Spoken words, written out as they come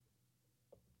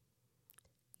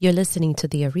You're listening to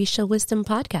the Orisha Wisdom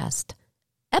Podcast,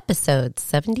 episode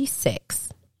 76.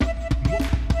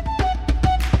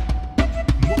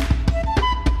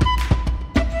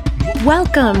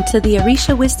 Welcome to the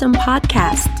Orisha Wisdom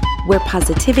Podcast, where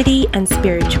positivity and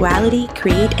spirituality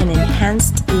create an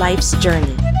enhanced life's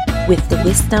journey with the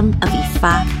wisdom of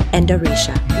Ifa and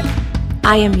Orisha.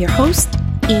 I am your host,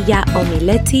 Iya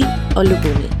Omileti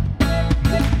Olubumi.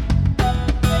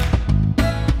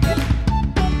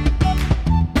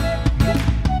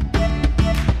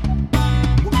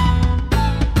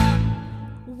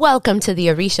 Welcome to the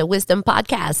Orisha Wisdom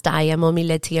Podcast. I am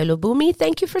Omileti Olubumi.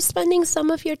 Thank you for spending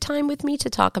some of your time with me to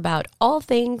talk about all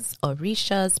things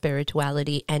Orisha,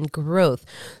 spirituality, and growth.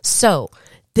 So,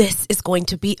 this is going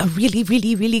to be a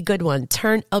really good one.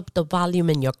 Turn up the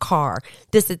volume in your car.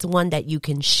 This is one that you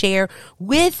can share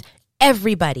with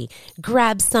everybody.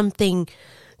 Grab something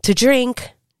to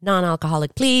drink,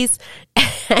 non-alcoholic please,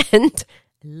 and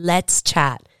let's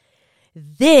chat.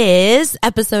 This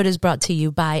episode is brought to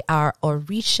you by our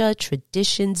Orisha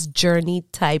Traditions Journey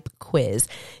Type Quiz.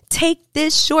 Take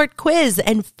this short quiz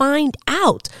and find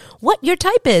out what your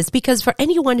type is, because for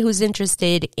anyone who's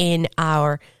interested in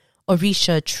our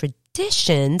Orisha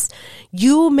traditions,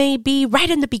 you may be right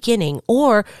in the beginning,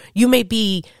 or you may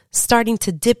be starting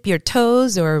to dip your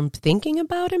toes or thinking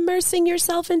about immersing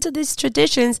yourself into these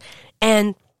traditions.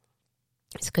 And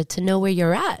it's good to know where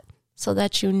you're at so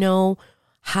that you know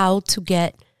how to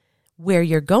get where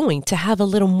you're going, to have a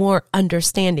little more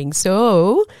understanding.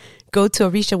 So go to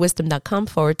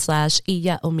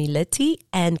orishawisdom.com/Iya Omileti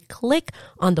and click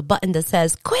on the button that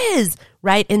says quiz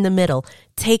right in the middle.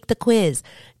 Take the quiz.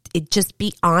 Just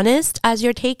be honest as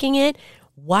you're taking it.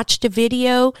 Watch the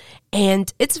video,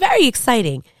 and it's very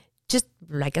exciting. Just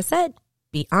like I said,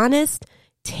 be honest,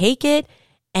 take it,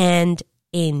 and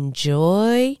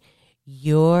enjoy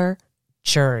your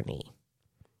journey.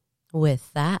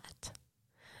 With that,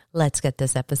 let's get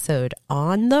this episode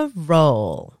on the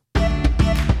roll.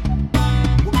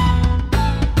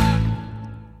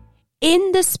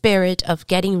 In the spirit of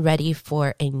getting ready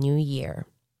for a new year,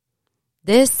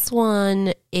 this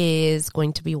one is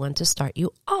going to be one to start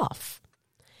you off.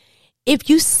 If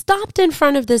you stopped in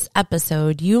front of this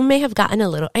episode, you may have gotten a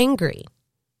little angry,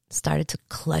 started to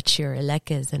clutch your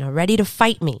elekas and are ready to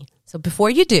fight me. So before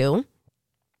you do,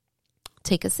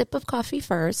 take a sip of coffee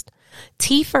first,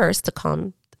 tea first to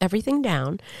calm everything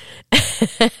down.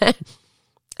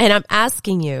 And I'm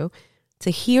asking you to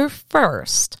hear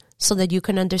first so that you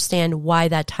can understand why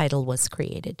that title was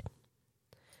created.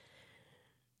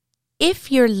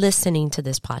 If you're listening to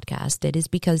this podcast, it is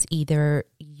because either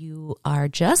you are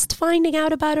just finding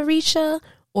out about Orisha,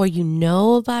 or you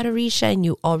know about Orisha and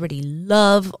you already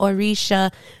love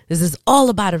Orisha. This is all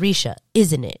about Orisha,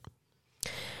 isn't it?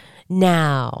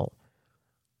 Now,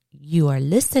 you are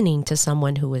listening to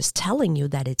someone who is telling you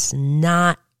that it's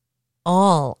not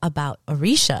all about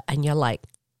Orisha, and you're like,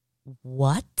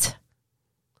 what?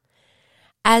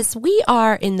 As we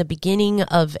are in the beginning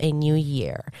of a new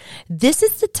year, this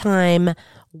is the time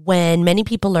when many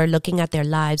people are looking at their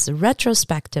lives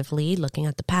retrospectively, looking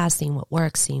at the past, seeing what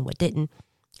worked, seeing what didn't.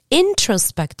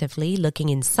 Introspectively, looking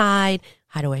inside,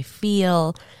 how do I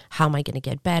feel? How am I going to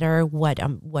get better? What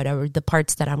are the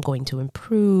parts that I'm going to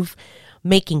improve?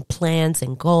 Making plans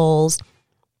and goals,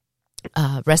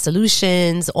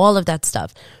 resolutions, all of that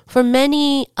stuff. For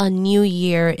many, a new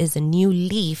year is a new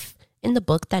leaf in the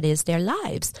book that is their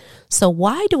lives. So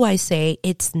why do I say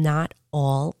it's not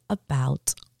all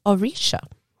about Orisha?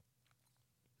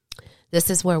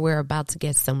 This is where we're about to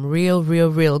get some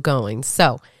real going.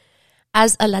 So,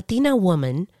 as a Latina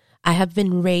woman, I have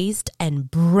been raised and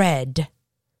bred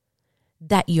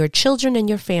that your children and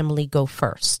your family go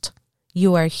first.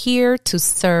 You are here to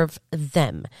serve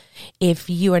them. If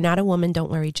you are not a woman, don't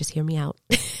worry, just hear me out.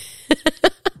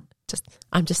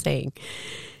 I'm just saying.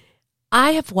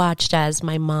 I have watched as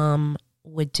my mom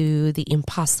would do the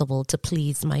impossible to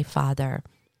please my father.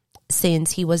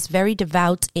 Since he was very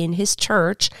devout in his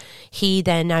church, he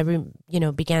then,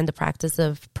 began the practice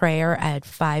of prayer at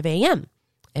 5 a.m.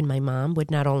 And my mom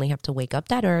would not only have to wake up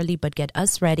that early, but get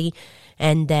us ready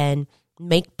and then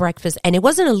make breakfast. And it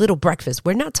wasn't a little breakfast.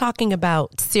 We're not talking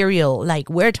about cereal. Like,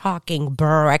 we're talking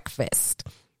breakfast,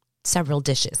 several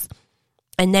dishes,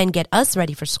 and then get us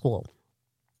ready for school.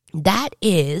 That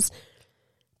is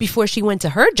before she went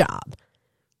to her job,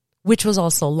 which was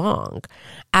also long.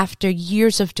 After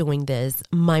years of doing this,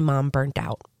 my mom burnt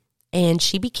out, and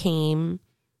she became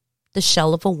the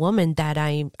shell of a woman that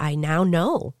I now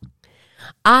know.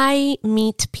 I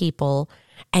meet people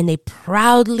and they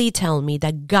proudly tell me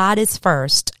that God is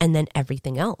first and then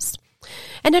everything else.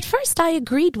 And at first I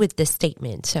agreed with this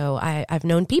statement. So I've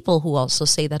known people who also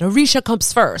say that Orisha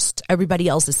comes first. Everybody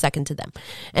else is second to them.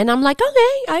 And I'm like,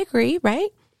 okay, I agree, right?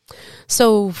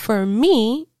 So for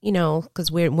me,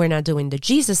 because we're not doing the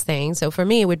Jesus thing. So for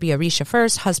me, it would be Orisha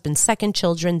first, husband second,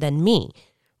 children, then me,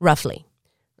 roughly.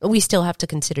 We still have to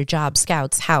consider job,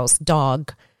 scouts, house,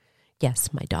 dog.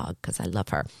 Yes, my dog, because I love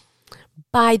her.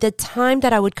 By the time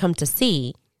that I would come to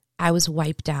see, I was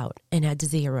wiped out and had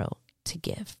 0 to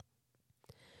give.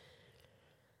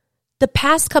 The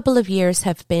past couple of years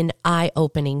have been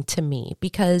eye-opening to me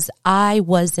because I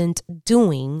wasn't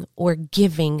doing or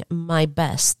giving my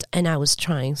best, and I was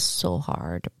trying so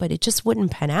hard, but it just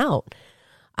wouldn't pan out.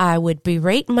 I would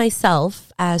berate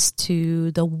myself as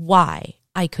to the why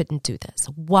I couldn't do this,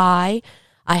 why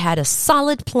I had a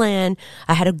solid plan.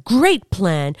 I had a great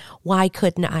plan. Why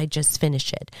couldn't I just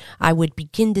finish it? I would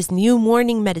begin this new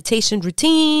morning meditation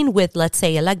routine with, let's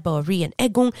say, Elegba, Ori, and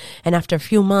Egun. And after a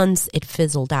few months, it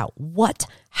fizzled out. What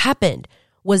happened?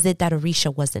 Was it that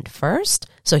Orisha wasn't first?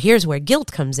 So here's where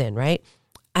guilt comes in, right?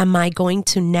 Am I going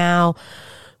to now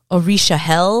Orisha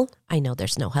hell? I know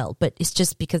there's no hell, but it's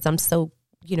just because I'm so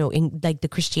in like the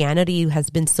Christianity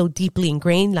has been so deeply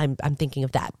ingrained, I'm thinking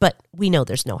of that. But we know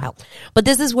there's no hell. But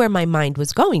this is where my mind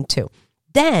was going to.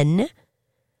 Then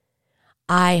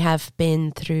I have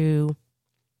been through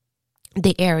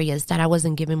the areas that I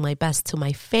wasn't giving my best to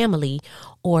my family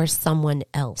or someone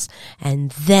else.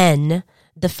 And then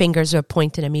the fingers are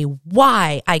pointing at me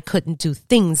why I couldn't do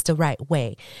things the right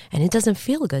way. And it doesn't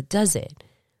feel good, does it?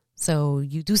 So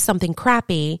you do something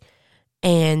crappy,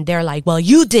 and they're like, well,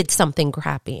 you did something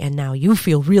crappy, and now you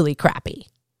feel really crappy.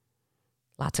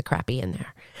 Lots of crappy in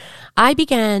there. I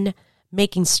began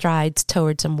making strides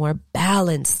towards a more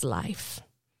balanced life.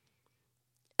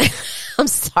 I'm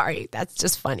sorry, that's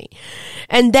just funny.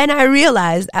 And then I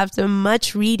realized after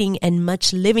much reading and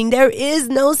much living, there is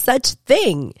no such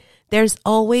thing. There's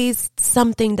always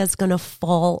something that's going to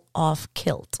fall off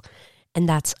kilt. And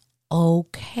that's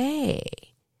okay.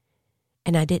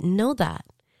 And I didn't know that.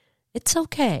 It's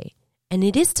okay. And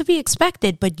it is to be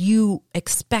expected, but you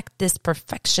expect this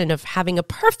perfection of having a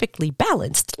perfectly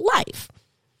balanced life.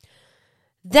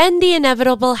 Then the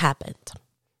inevitable happened.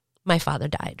 My father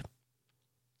died.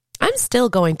 I'm still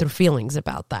going through feelings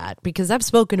about that because I've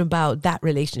spoken about that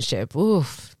relationship.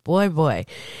 Oof, boy.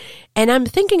 And I'm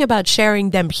thinking about sharing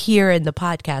them here in the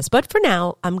podcast. But for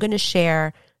now, I'm going to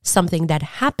share something that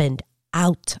happened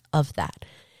out of that.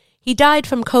 He died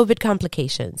from COVID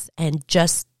complications and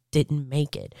just didn't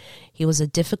make it. He was a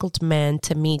difficult man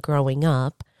to me growing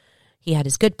up. He had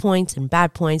his good points and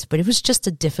bad points, but it was just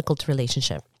a difficult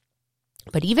relationship.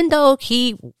 But even though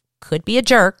he could be a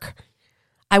jerk,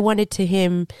 I wanted for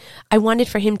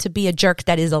him to be a jerk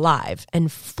that is alive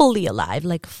and fully alive,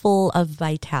 like full of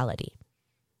vitality.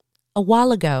 A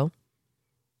while ago,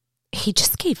 he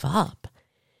just gave up.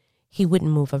 He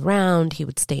wouldn't move around. He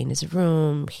would stay in his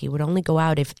room. He would only go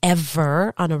out, if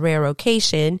ever, on a rare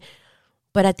occasion.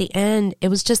 But at the end, it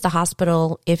was just a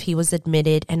hospital if he was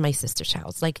admitted and my sister's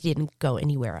house. Like, he didn't go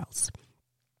anywhere else.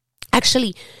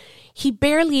 Actually, he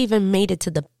barely even made it to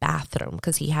the bathroom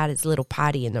because he had his little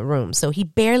potty in the room. So he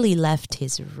barely left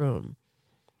his room.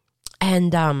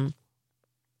 And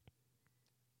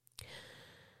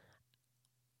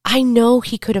I know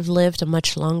he could have lived a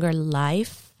much longer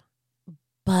life,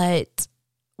 but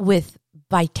with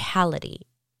vitality.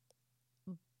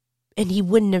 And he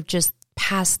wouldn't have just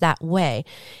passed that way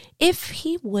if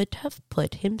he would have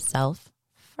put himself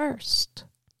first.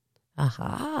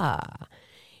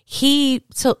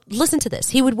 So listen to this.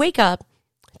 He would wake up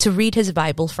to read his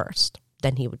Bible first.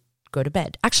 Then he would go to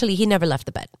bed. Actually, he never left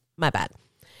the bed. My bad.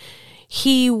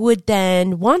 He would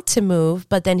then want to move,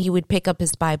 but then he would pick up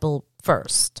his Bible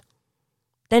first.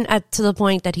 Then to the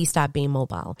point that he stopped being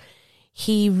mobile.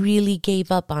 He really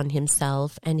gave up on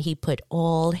himself and he put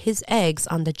all his eggs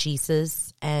on the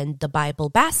Jesus and the Bible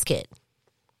basket.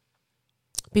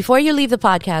 Before you leave the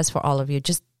podcast, for all of you,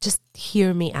 just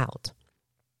hear me out.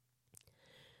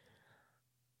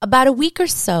 About a week or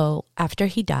so after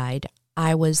he died,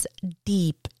 I was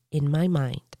deep in my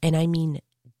mind. And I mean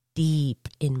deep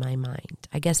in my mind.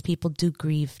 I guess people do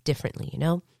grieve differently,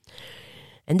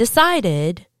 and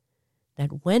decided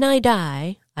that when I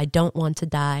die, I don't want to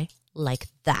die like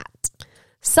that.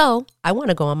 So I want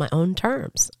to go on my own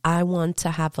terms. I want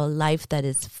to have a life that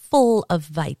is full of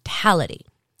vitality.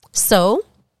 So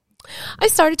I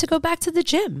started to go back to the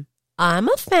gym. I'm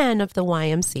a fan of the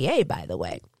YMCA, by the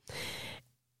way.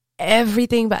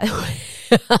 Everything, by the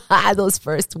way, those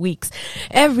first weeks,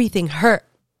 everything hurt.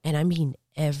 And I mean,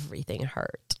 everything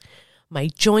hurt. My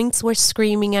joints were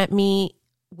screaming at me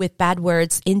with bad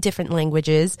words in different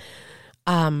languages.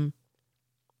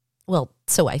 Well,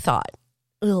 so I thought,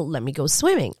 well, let me go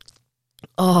swimming.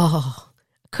 Oh,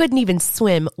 couldn't even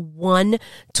swim one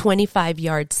 25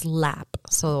 yards lap.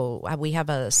 So we have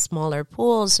a smaller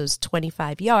pool, so it's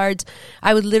 25 yards.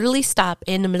 I would literally stop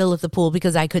in the middle of the pool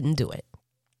because I couldn't do it.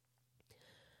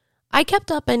 I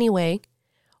kept up anyway.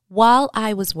 While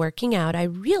I was working out, I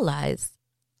realized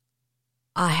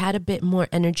I had a bit more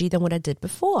energy than what I did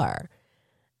before.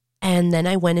 And then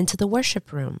I went into the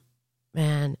worship room.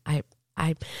 Man,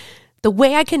 the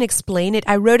way I can explain it,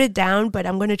 I wrote it down, but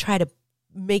I'm going to try to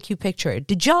make you picture it.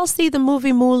 Did y'all see the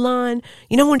movie Mulan?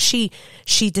 You know, when she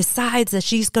decides that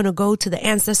she's going to go to the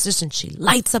ancestors and she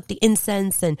lights up the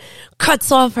incense and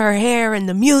cuts off her hair and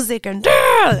the music and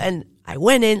I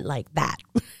went in like that.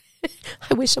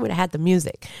 I wish I would have had the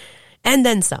music and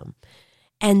then some.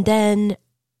 And then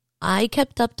I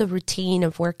kept up the routine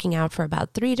of working out for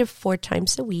about 3 to 4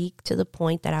 times a week to the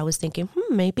point that I was thinking,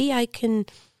 maybe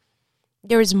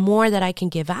there is more that I can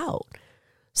give out.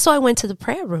 So I went to the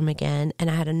prayer room again and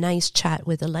I had a nice chat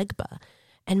with Elegba,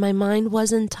 and my mind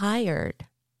wasn't tired.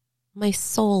 My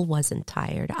soul wasn't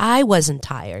tired. I wasn't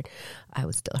tired. I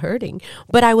was still hurting,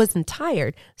 but I wasn't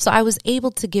tired. So I was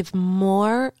able to give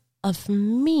more of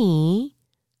me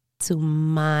to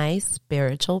my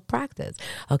spiritual practice.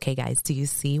 Okay, guys, do you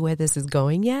see where this is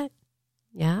going yet?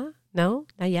 Yeah? No?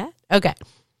 Not yet? Okay.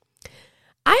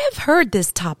 I have heard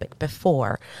this topic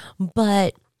before,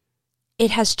 but it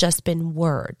has just been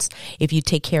words. If you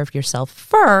take care of yourself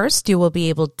first, you will be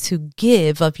able to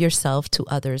give of yourself to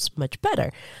others much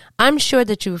better. I'm sure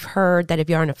that you've heard that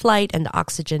if you're on a flight and the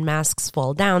oxygen masks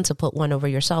fall down, to put one over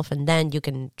yourself and then you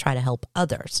can try to help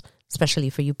others,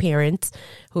 especially for you parents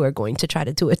who are going to try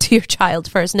to do it to your child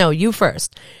first. No, you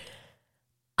first.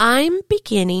 I'm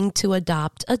beginning to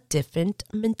adopt a different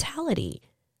mentality.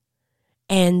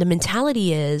 And the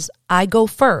mentality is, I go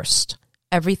first.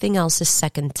 Everything else is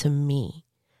second to me.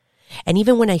 And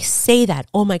even when I say that,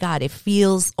 oh my God, it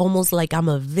feels almost like I'm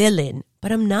a villain,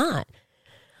 but I'm not.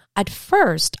 At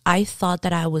first, I thought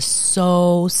that I was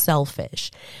so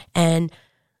selfish, and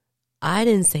I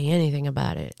didn't say anything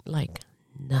about it, like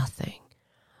nothing.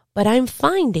 But I'm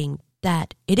finding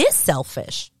that it is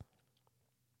selfish.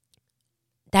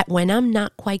 That when I'm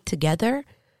not quite together,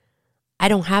 I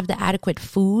don't have the adequate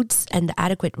foods and the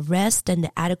adequate rest and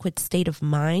the adequate state of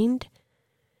mind.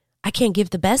 I can't give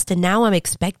the best, and now I'm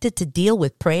expected to deal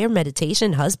with prayer,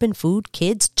 meditation, husband, food,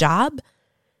 kids, job.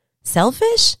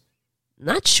 Selfish?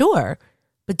 Not sure,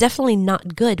 but definitely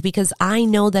not good, because I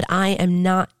know that I am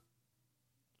not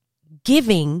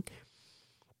giving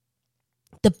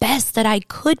the best that I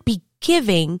could be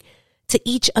giving to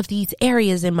each of these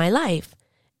areas in my life,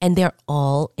 and they're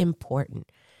all important.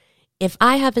 If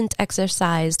I haven't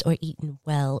exercised or eaten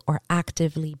well or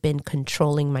actively been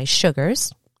controlling my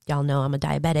sugars, y'all know I'm a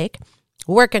diabetic,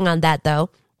 working on that though,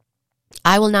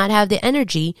 I will not have the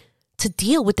energy to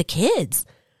deal with the kids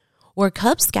or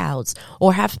Cub Scouts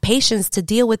or have patience to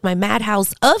deal with my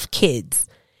madhouse of kids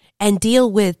and deal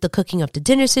with the cooking of the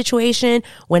dinner situation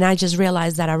when I just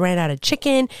realized that I ran out of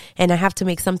chicken and I have to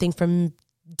make something from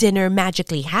dinner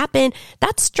magically happen.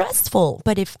 That's stressful.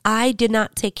 But if I did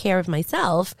not take care of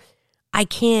myself, I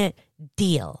can't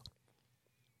deal.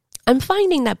 I'm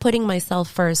finding that putting myself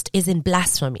first is in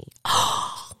blasphemy.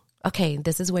 Oh, okay,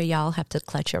 this is where y'all have to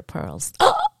clutch your pearls.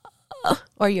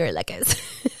 Or your leggings.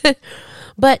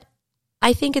 But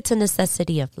I think it's a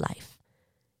necessity of life.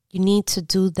 You need to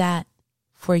do that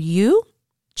for you.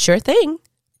 Sure thing.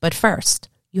 But first,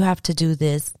 you have to do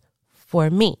this for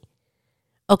me.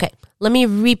 Okay, let me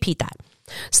repeat that.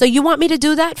 So you want me to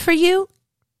do that for you?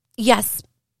 Yes.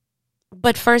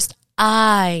 But first,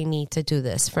 I need to do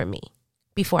this for me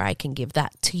before I can give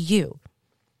that to you.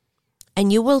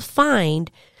 And you will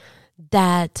find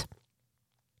that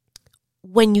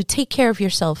when you take care of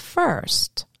yourself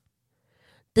first,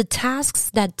 the tasks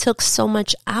that took so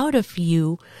much out of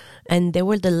you, and they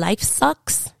were the life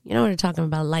sucks. You know what I'm talking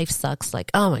about? Life sucks. Like,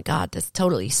 oh my God, this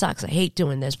totally sucks. I hate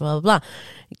doing this, blah, blah, blah.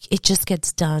 It just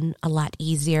gets done a lot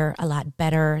easier, a lot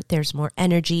better. There's more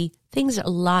energy. Things are a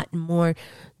lot more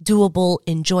doable,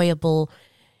 enjoyable,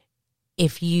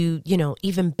 if you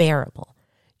even bearable.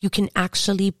 You can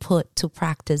actually put to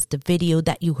practice the video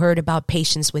that you heard about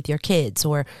patience with your kids,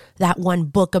 or that one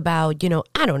book about,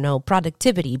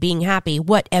 productivity, being happy,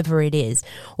 whatever it is,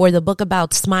 or the book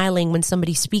about smiling when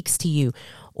somebody speaks to you,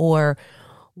 or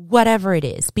whatever it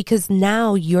is, because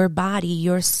now your body,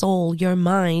 your soul, your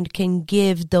mind can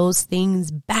give those things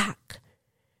back.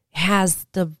 It has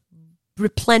the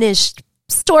replenished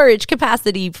storage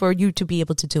capacity for you to be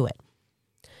able to do it.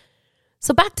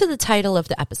 So back to the title of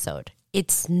the episode.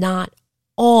 It's not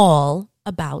all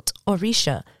about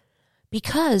Orisha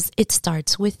because it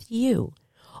starts with you.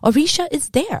 Orisha is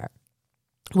there.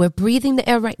 We're breathing the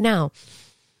air right now.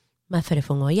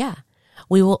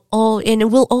 We will and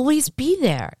it will always be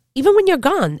there. Even when you're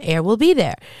gone, air will be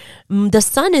there. The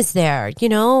sun is there,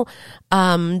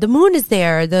 the moon is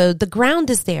there, the ground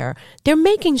is there. They're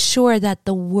making sure that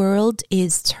the world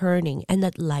is turning and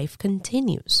that life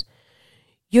continues.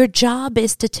 Your job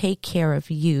is to take care of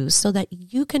you so that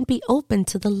you can be open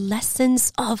to the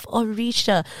lessons of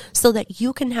Orisha, so that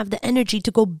you can have the energy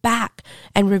to go back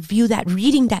and review that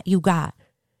reading that you got,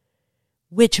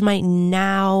 which might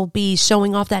now be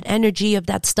showing off that energy of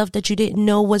that stuff that you didn't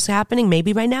know was happening.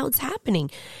 Maybe right now it's happening,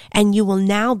 and you will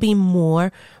now be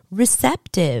more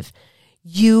receptive.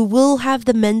 You will have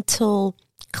the mental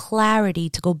clarity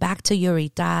to go back to your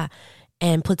ita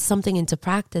and put something into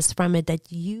practice from it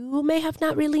that you may have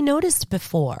not really noticed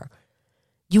before.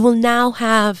 You will now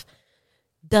have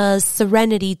the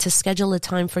serenity to schedule a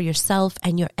time for yourself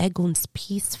and your eguns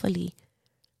peacefully.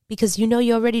 Because you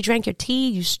already drank your tea,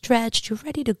 you stretched, you're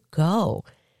ready to go.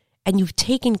 And you've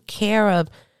taken care of,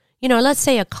 let's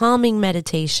say a calming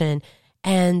meditation.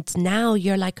 And now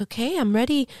you're like, okay, I'm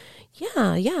ready.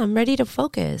 I'm ready to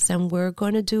focus. And we're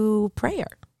going to do prayer.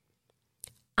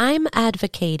 I'm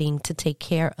advocating to take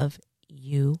care of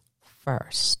you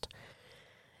first.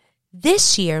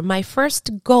 This year, my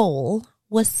first goal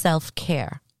was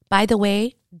self-care. By the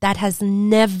way, that has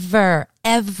never,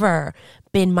 ever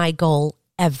been my goal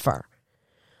ever.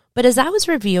 But as I was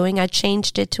reviewing, I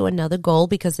changed it to another goal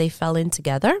because they fell in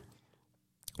together,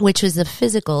 which was a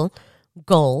physical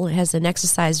goal. It has an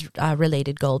exercise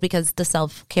related goal because the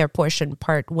self-care portion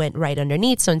part went right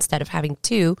underneath. So instead of having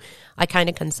two, I kind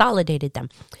of consolidated them.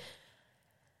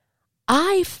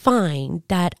 I find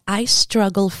that I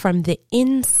struggle from the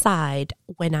inside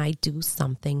when I do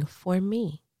something for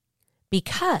me,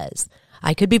 because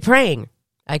I could be praying,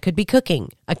 I could be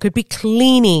cooking, I could be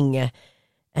cleaning.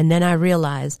 And then I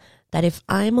realize that if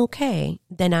I'm okay,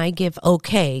 then I give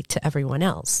okay to everyone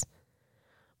else.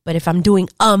 But if I'm doing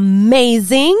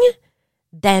amazing,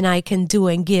 then I can do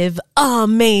and give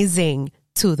amazing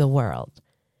to the world.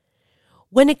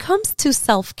 When it comes to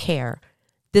self-care,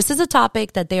 this is a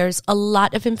topic that there's a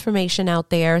lot of information out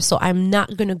there, so I'm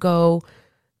not going to go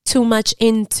too much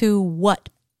into what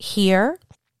here,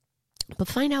 but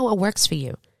find out what works for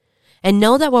you. And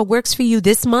know that what works for you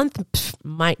this month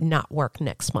might not work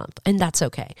next month, and that's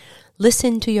okay.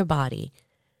 Listen to your body.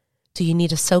 Do you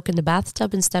need a soak in the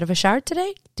bathtub instead of a shower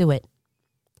today? Do it.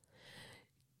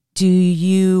 Do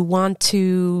you want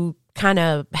to kind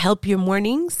of help your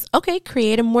mornings? Okay,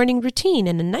 create a morning routine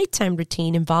and a nighttime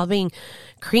routine involving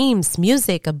creams,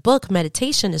 music, a book,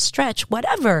 meditation, a stretch,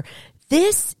 whatever.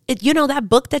 That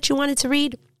book that you wanted to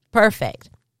read? Perfect.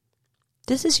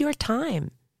 This is your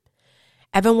time.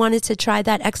 Ever wanted to try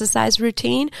that exercise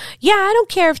routine? Yeah, I don't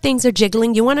care if things are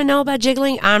jiggling. You want to know about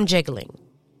jiggling? I'm jiggling.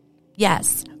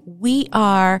 Yes, we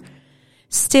are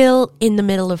still in the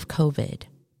middle of COVID.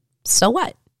 So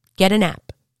what? Get an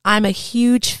app. I'm a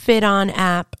huge Fit On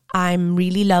app. I'm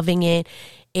really loving it.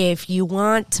 If you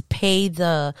want to pay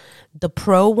the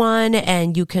pro one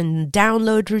and you can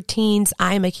download routines,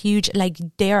 I'm a huge,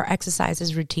 there are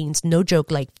exercises routines, no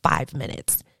joke, 5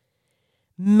 minutes.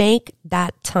 Make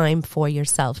that time for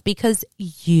yourself because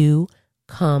you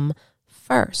come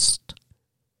first.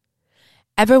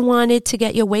 Ever wanted to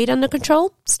get your weight under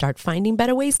control? Start finding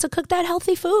better ways to cook that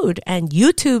healthy food. And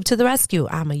YouTube to the rescue.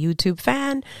 I'm a YouTube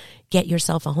fan. Get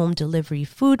yourself a home delivery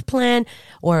food plan,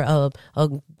 or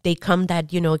they come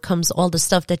that, it comes all the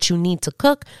stuff that you need to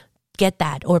cook. Get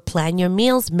that, or plan your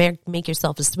meals, make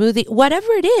yourself a smoothie,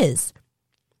 whatever it is.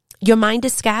 Your mind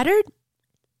is scattered?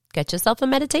 Get yourself a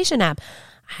meditation app.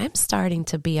 I'm starting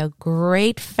to be a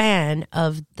great fan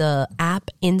of the app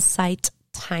Insight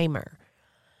Timer.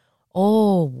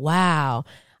 Oh, wow.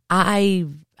 I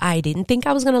didn't think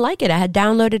I was going to like it. I had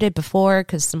downloaded it before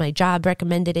because my job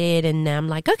recommended it, and I'm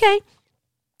like, okay.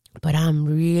 But I'm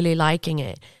really liking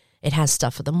it. It has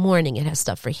stuff for the morning. It has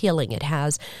stuff for healing. It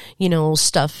has,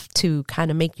 stuff to kind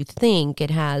of make you think.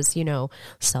 It has,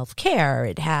 self-care.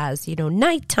 It has,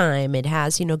 nighttime. It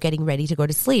has, getting ready to go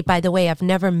to sleep. By the way, I've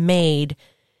never made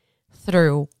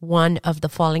through one of the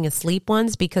falling asleep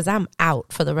ones because I'm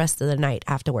out for the rest of the night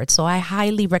afterwards. So I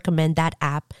highly recommend that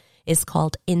app. It's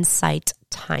called Insight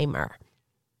Timer.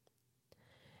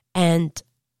 And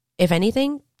if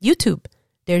anything, YouTube.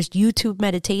 There's YouTube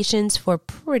meditations for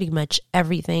pretty much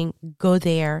everything. Go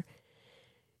there.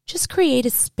 Just create a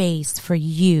space for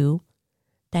you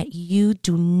that you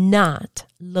do not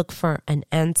look for an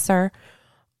answer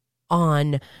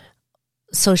on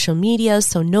social media.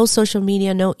 So no social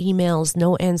media, no emails,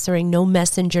 no answering, no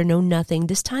messenger, no nothing.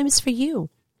 This time is for you.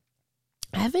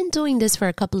 I've been doing this for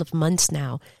a couple of months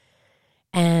now.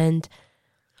 And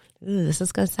this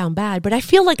is going to sound bad, but I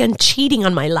feel like I'm cheating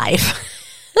on my life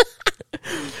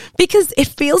because it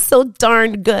feels so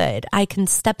darn good. I can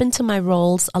step into my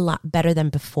roles a lot better than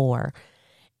before.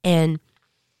 And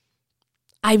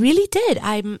I really did.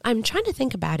 I'm trying to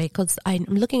think about it because I'm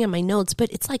looking at my notes,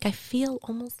 but it's like I feel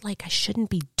almost like I shouldn't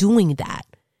be doing that.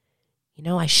 You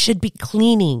know, I should be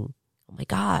cleaning. Oh my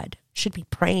God, should be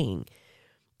praying.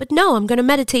 But no, I'm going to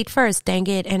meditate first, dang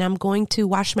it, and I'm going to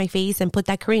wash my face and put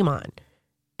that cream on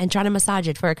and try to massage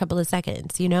it for a couple of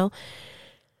seconds, you know?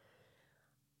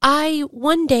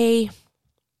 One day,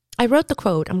 I wrote the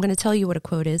quote. I'm going to tell you what a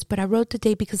quote is, but I wrote the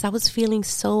day because I was feeling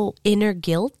so inner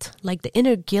guilt. Like the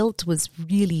inner guilt was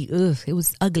really, it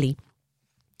was ugly.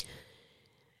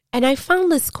 And I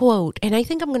found this quote, and I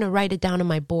think I'm going to write it down on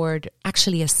my board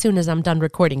actually as soon as I'm done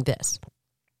recording this.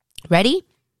 Ready?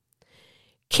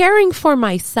 Caring for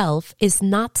myself is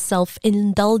not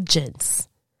self-indulgence.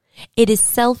 It is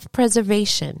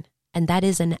self-preservation, and that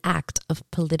is an act of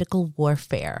political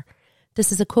warfare.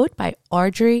 This is a quote by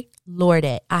Audre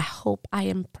Lorde. I hope I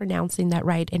am pronouncing that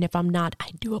right, and if I'm not,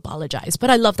 I do apologize, but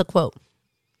I love the quote.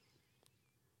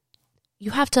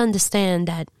 You have to understand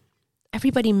that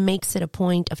everybody makes it a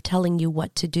point of telling you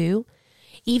what to do,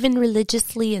 even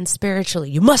religiously and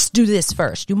spiritually. You must do this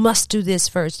first. You must do this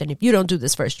first, and if you don't do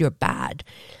this first, you're bad.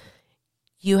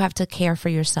 You have to care for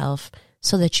yourself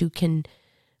so that you can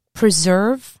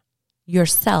preserve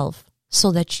yourself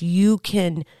so that you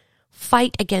can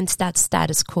fight against that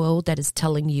status quo that is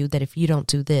telling you that if you don't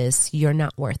do this, you're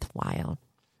not worthwhile.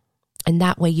 And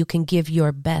that way you can give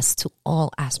your best to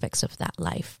all aspects of that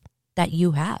life that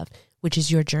you have, which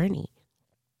is your journey.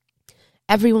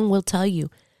 Everyone will tell you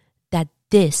that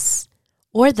this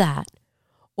or that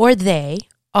or they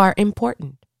are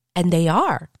important, and they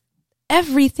are.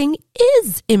 Everything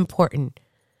is important.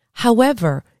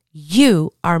 However,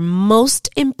 you are most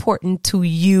important to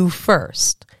you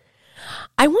first.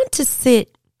 I want to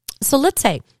sit. So let's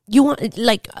say you want,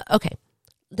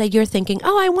 that you're thinking,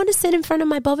 I want to sit in front of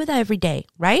my Boveda every day,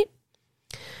 right?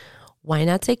 Why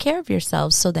not take care of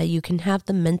yourself so that you can have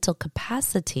the mental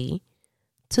capacity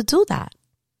to do that?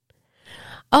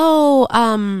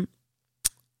 I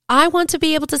want to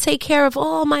be able to take care of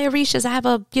all my Orishas. I have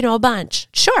a bunch.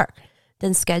 Sure.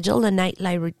 Then schedule a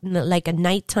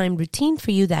nighttime routine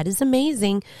for you. That is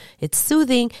amazing. It's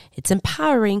soothing. It's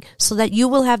empowering so that you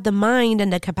will have the mind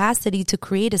and the capacity to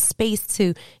create a space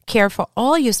to care for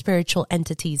all your spiritual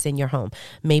entities in your home.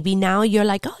 Maybe now you're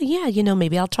like,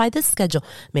 maybe I'll try this schedule.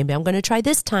 Maybe I'm going to try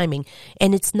this timing.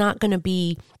 And it's not going to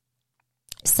be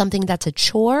something that's a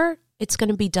chore. It's going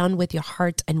to be done with your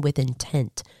heart and with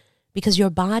intent, because your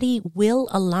body will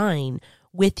align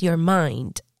with your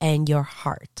mind and your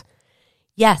heart.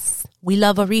 Yes, we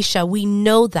love Orisha. We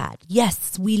know that.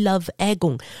 Yes, we love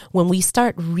Egun. When we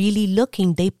start really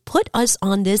looking, they put us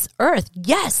on this earth.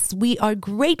 Yes, we are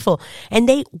grateful. And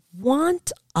they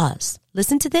want us.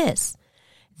 Listen to this.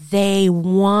 They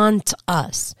want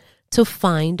us to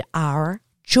find our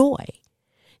joy.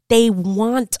 They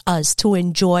want us to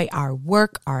enjoy our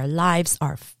work, our lives,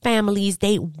 our families.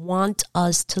 They want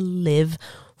us to live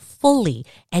fully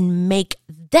and make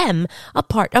them a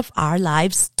part of our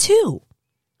lives too.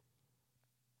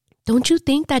 Don't you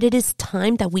think that it is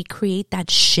time that we create that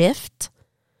shift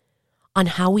on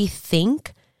how we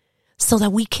think so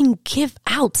that we can give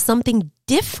out something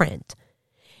different?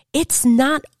 It's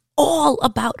not all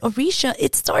about Orisha.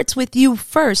 It starts with you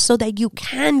first so that you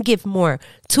can give more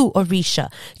to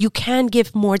Orisha. You can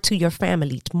give more to your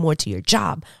family, more to your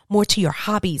job, more to your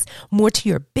hobbies, more to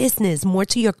your business, more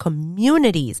to your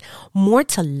communities, more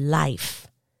to life.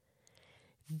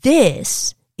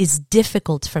 This is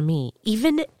difficult for me,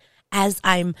 even as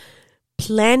I'm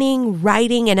planning,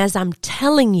 writing, and as I'm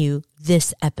telling you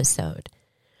this episode.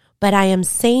 But I am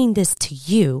saying this to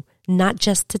you, not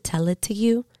just to tell it to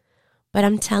you, but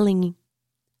I'm telling you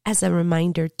as a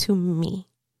reminder to me,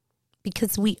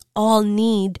 because we all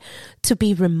need to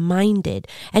be reminded.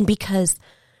 And because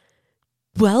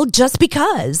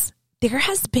there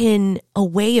has been a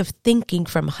way of thinking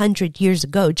from 100 years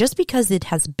ago, just because it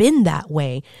has been that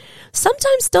way,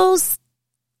 sometimes those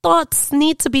thoughts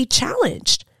need to be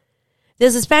challenged.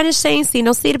 There's a Spanish saying, si no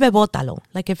sirve, bótalo.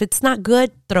 Like if it's not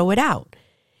good, throw it out.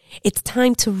 It's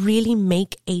time to really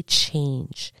make a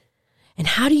change. And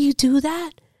how do you do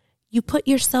that? You put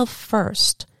yourself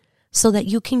first so that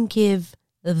you can give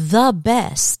the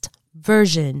best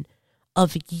version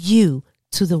of you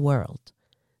to the world.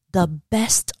 The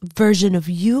best version of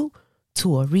you to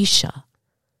Orisha.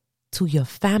 to your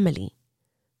family,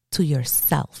 to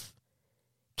yourself.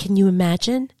 Can you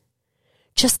imagine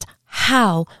just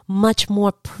how much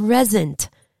more present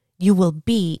you will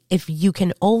be if you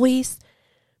can always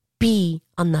be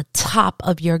on the top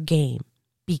of your game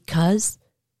because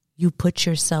you put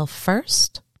yourself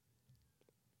first?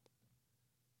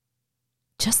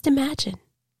 Just imagine.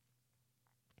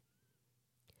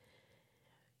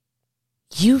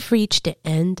 You've reached the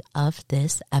end of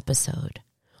this episode.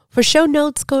 For show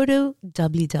notes, go to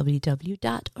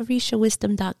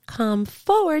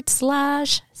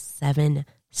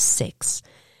www.orishawisdom.com/76.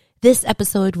 This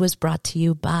episode was brought to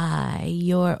you by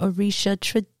your Orisha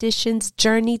Traditions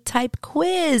Journey Type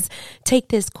Quiz. Take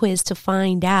this quiz to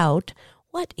find out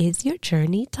what is your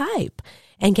journey type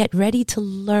and get ready to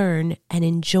learn and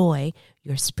enjoy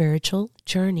your spiritual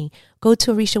journey. Go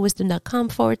to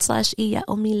orishawisdom.com/Iya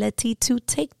Omileti to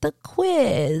take the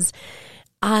quiz.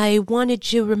 I wanted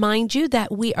to remind you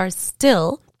that we are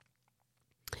still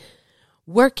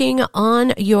working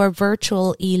on your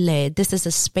virtual Ile. This is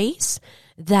a space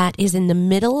that is in the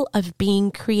middle of being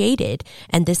created,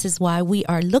 and this is why we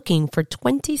are looking for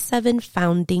 27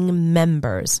 founding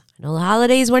members. I know the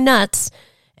holidays were nuts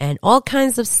and all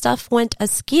kinds of stuff went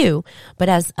askew, but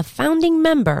as a founding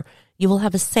member, you will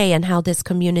have a say on how this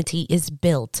community is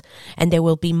built. And there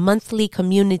will be monthly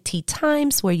community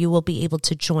times where you will be able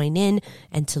to join in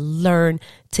and to learn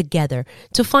together.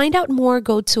 To find out more,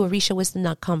 go to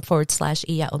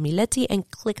orishawisdom.com/Iya Omileti and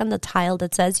click on the tile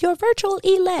that says your virtual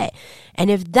Ile.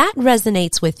 And if that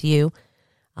resonates with you,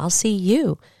 I'll see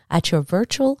you at your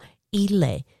virtual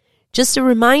Ile. Just a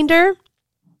reminder,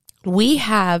 we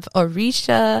have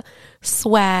Orisha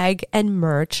swag and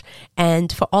merch.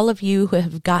 And for all of you who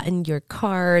have gotten your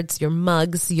cards, your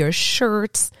mugs, your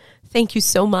shirts, thank you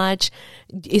so much.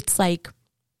 It's like,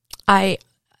 I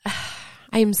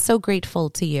am so grateful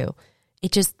to you.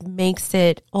 It just makes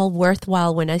it all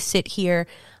worthwhile when I sit here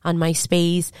on my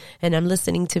space and I'm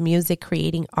listening to music,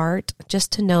 creating art,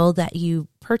 just to know that you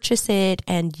purchase it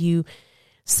and you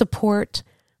support.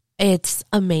 It's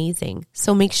amazing.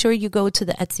 So make sure you go to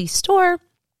the Etsy store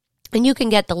and you can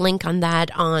get the link on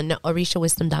that on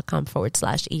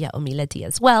orishawisdom.com/Iya Omileti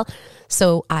as well.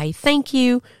 So I thank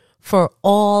you for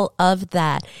all of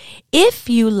that. If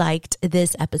you liked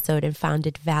this episode and found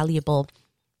it valuable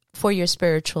for your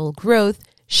spiritual growth,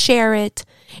 share it.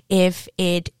 If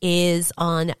it is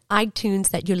on iTunes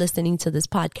that you're listening to this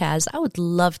podcast, I would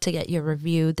love to get your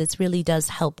review. This really does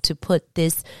help to put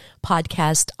this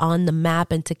podcast on the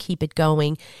map and to keep it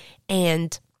going.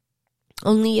 And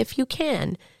only if you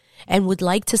can and would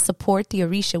like to support the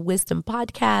Orisha Wisdom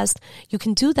podcast, you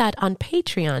can do that on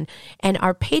Patreon. And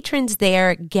our patrons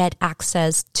there get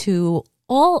access to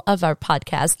all of our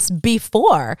podcasts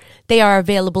before they are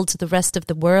available to the rest of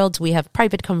the world. We have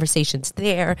private conversations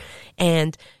there,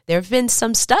 and there have been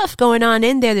some stuff going on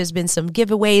in there. There's been some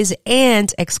giveaways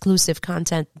and exclusive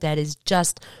content that is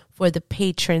just for the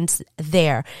patrons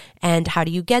there. And how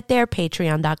do you get there?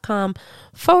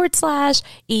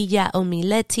 Patreon.com/Iya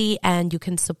Omileti, and you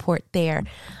can support there.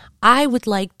 I would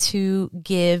like to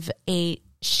give a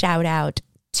shout out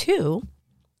to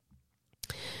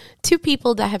two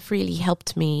people that have really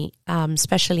helped me,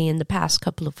 especially in the past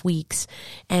couple of weeks.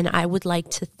 And I would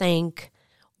like to thank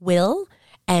Will,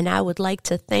 and I would like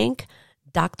to thank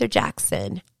Dr.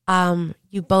 Jackson.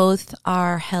 You both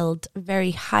are held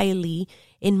very highly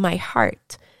in my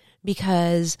heart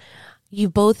because you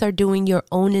both are doing your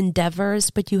own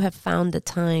endeavors, but you have found the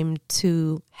time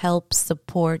to help,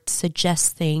 support,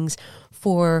 suggest things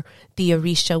for the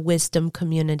Orisha Wisdom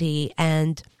community.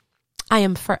 And I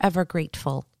am forever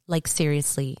grateful. Like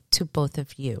seriously, to both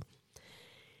of you.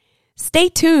 Stay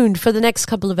tuned for the next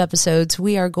couple of episodes.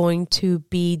 We are going to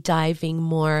be diving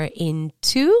more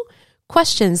into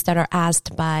questions that are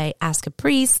asked by Ask a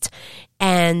Priest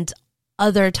and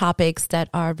other topics that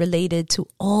are related to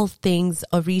all things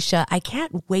Orisha. I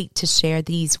can't wait to share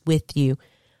these with you.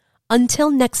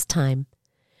 Until next time,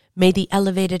 may the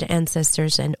elevated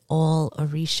ancestors and all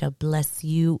Orisha bless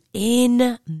you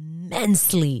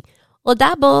immensely.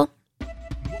 Odabo.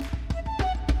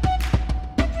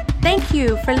 Thank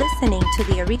you for listening to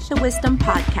the Orisha Wisdom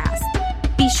podcast.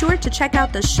 Be sure to check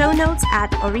out the show notes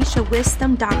at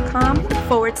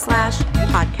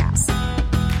orishawisdom.com/podcast.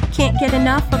 Can't get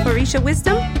enough of Orisha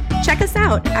Wisdom? Check us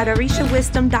out at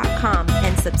orishawisdom.com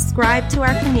and subscribe to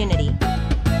our community.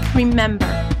 Remember,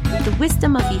 the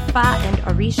wisdom of Ifa and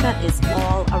Orisha is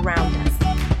all around us.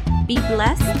 Be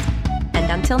blessed,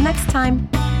 and until next time.